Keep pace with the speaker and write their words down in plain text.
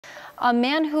A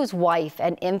man whose wife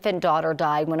and infant daughter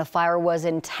died when a fire was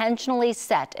intentionally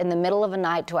set in the middle of a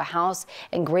night to a house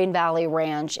in Green Valley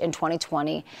Ranch in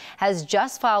 2020 has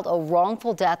just filed a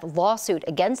wrongful death lawsuit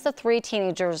against the 3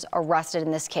 teenagers arrested in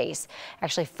this case.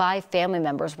 Actually, 5 family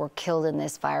members were killed in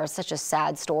this fire. Such a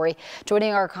sad story.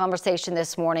 Joining our conversation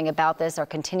this morning about this, our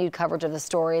continued coverage of the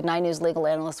story, 9 News legal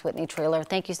analyst Whitney Traylor.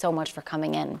 Thank you so much for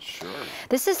coming in. Sure.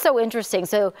 This is so interesting.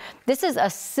 So this is a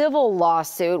civil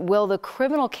lawsuit. Will the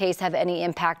criminal case have any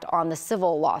impact on the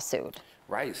civil lawsuit?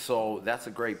 Right, so that's a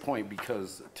great point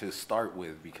because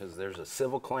there's a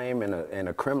civil claim and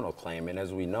a criminal claim, and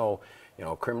as we know,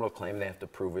 a criminal claim, they have to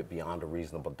prove it beyond a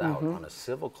reasonable doubt. On a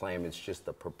civil claim, it's just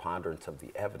the preponderance of the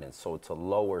evidence, so it's a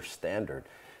lower standard.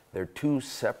 They're 2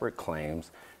 separate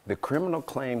claims. The criminal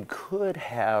claim could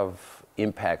have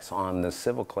impacts on the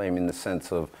civil claim in the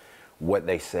sense of what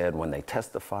they said when they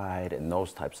testified and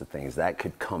those types of things. That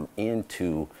could come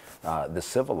into the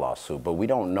civil lawsuit, but we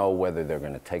don't know whether they're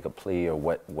going to take a plea or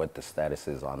what the status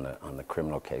is on the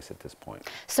criminal case at this point.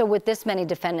 So with this many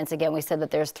defendants, again, we said that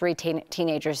there's 3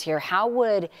 teenagers here. How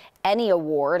would any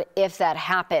award, if that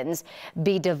happens,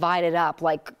 be divided up?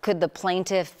 Like, could the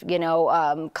plaintiff,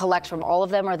 collect from all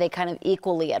of them, or are they kind of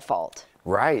equally at fault?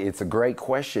 Right, it's a great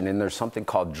question, and there's something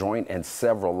called joint and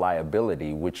several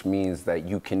liability, which means that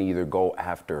you can either go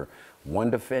after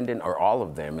one defendant or all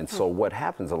of them. And so what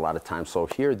happens a lot of times, so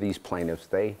here these plaintiffs,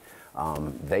 they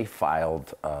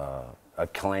filed a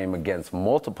claim against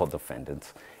multiple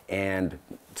defendants, and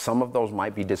some of those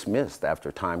might be dismissed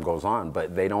after time goes on,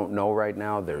 but they don't know right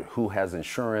now who has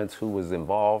insurance, who was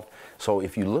involved. So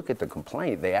if you look at the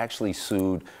complaint, they actually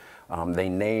sued, they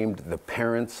named the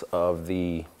parents of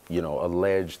the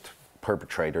alleged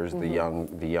perpetrators, the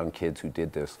young kids who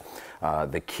did this.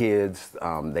 The kids,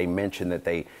 they mentioned that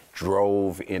they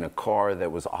drove in a car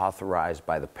that was authorized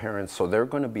by the parents. So they're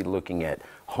going to be looking at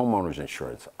homeowners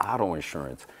insurance, auto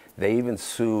insurance. They even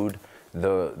sued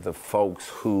the folks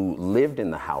who lived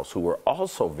in the house who were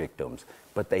also victims,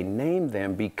 but they named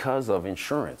them because of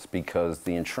insurance, because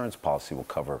the insurance policy will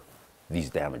cover these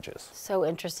damages. So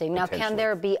interesting. Now, can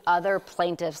there be other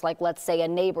plaintiffs, like let's say a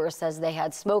neighbor says they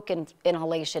had smoke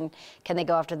inhalation, can they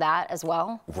go after that as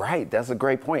well? Right, that's a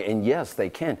great point, and yes, they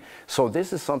can. So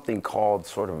this is something called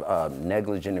sort of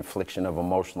negligent infliction of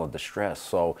emotional distress.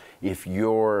 So if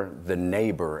you're the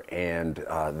neighbor and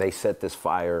they set this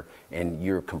fire and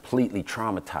you're completely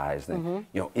traumatized, and,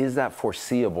 is that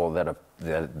foreseeable that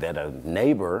a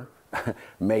neighbor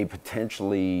may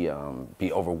potentially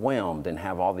be overwhelmed and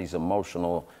have all these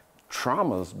emotional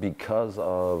traumas because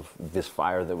of this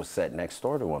fire that was set next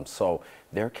door to them? So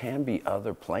there can be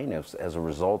other plaintiffs as a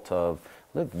result of,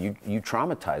 look, you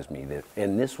traumatized me,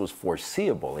 and this was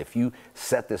foreseeable. If you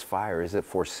set this fire, is it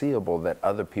foreseeable that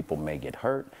other people may get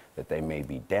hurt, that they may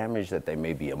be damaged, that they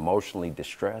may be emotionally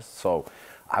distressed? So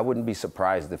I wouldn't be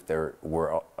surprised if there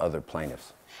were other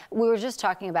plaintiffs. We were just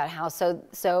talking about how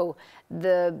so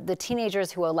the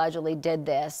teenagers who allegedly did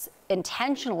this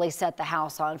intentionally set the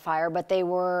house on fire, but it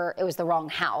was the wrong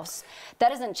house. That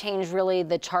doesn't change really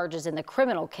the charges in the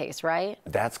criminal case, right?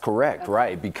 That's correct,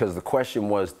 right? Because the question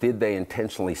was, did they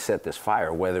intentionally set this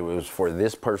fire? Whether it was for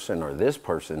this person or this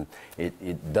person,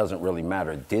 it doesn't really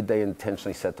matter. Did they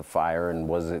intentionally set the fire,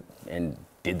 and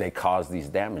did they cause these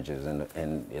damages?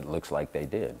 And it looks like they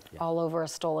did. All over a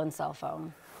stolen cell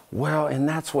phone. Well, and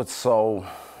that's what's so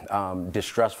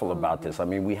distressful about this. I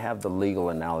mean, we have the legal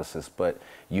analysis, but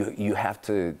you have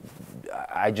to,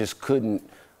 I just couldn't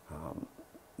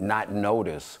not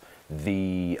notice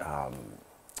the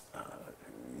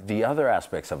other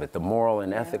aspects of it, the moral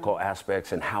and ethical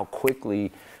aspects, and how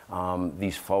quickly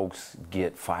these folks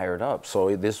get fired up.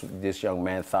 So this young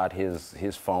man thought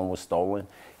his phone was stolen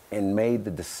and made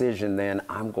the decision, then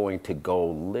I'm going to go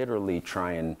literally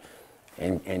try and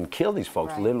kill these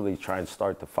folks, literally try and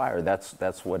start the fire.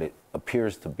 That's what it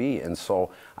appears to be. And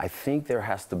so I think there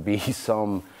has to be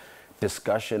some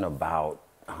discussion about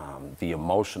the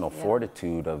emotional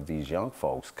fortitude of these young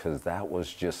folks, because that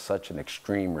was just such an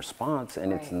extreme response,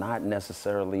 and it's not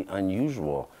necessarily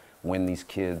unusual when these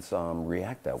kids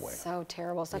react that way. So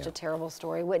terrible, such a terrible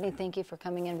story. Whitney, thank you for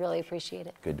coming in. Really appreciate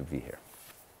it. Good to be here.